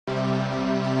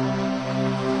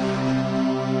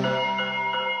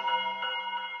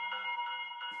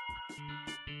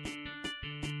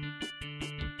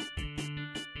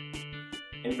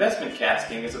Investment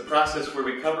casting is a process where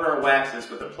we cover our waxes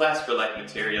with a plaster-like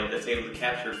material that's able to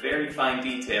capture very fine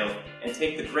detail and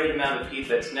take the great amount of heat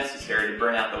that's necessary to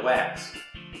burn out the wax.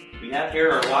 We have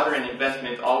here our water and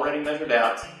investment already measured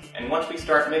out, and once we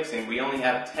start mixing, we only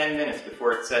have 10 minutes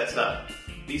before it sets up.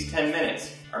 These 10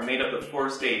 minutes are made up of 4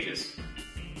 stages.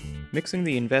 Mixing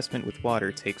the investment with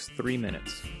water takes 3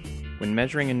 minutes. When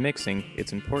measuring and mixing,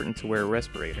 it's important to wear a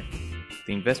respirator.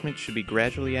 The investment should be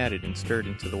gradually added and stirred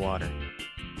into the water.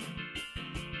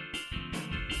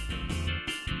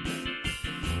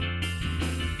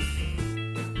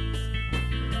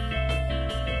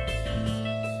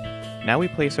 Now we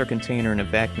place our container in a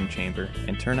vacuum chamber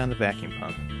and turn on the vacuum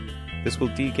pump. This will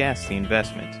degas the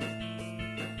investment.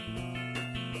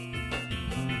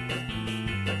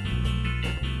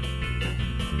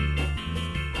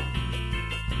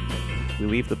 We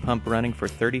leave the pump running for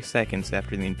 30 seconds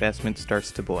after the investment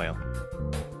starts to boil.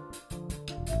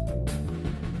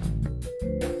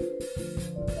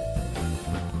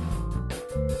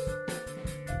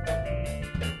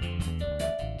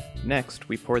 Next,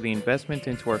 we pour the investment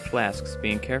into our flasks,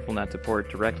 being careful not to pour it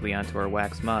directly onto our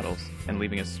wax models, and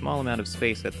leaving a small amount of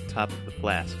space at the top of the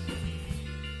flasks.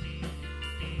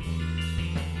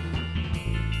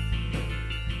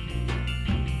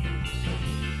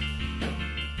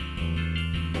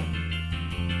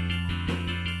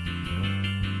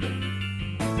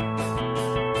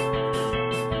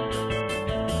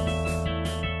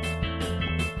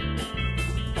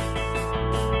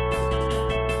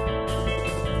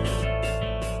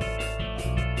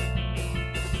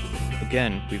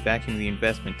 Again, we vacuum the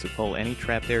investment to pull any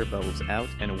trapped air bubbles out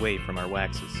and away from our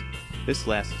waxes. This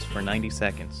lasts for 90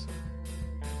 seconds.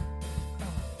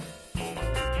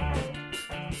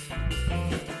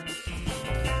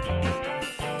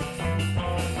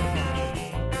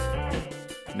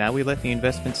 Now we let the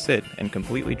investment sit and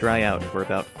completely dry out for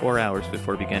about 4 hours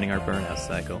before beginning our burnout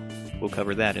cycle. We'll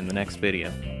cover that in the next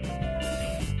video.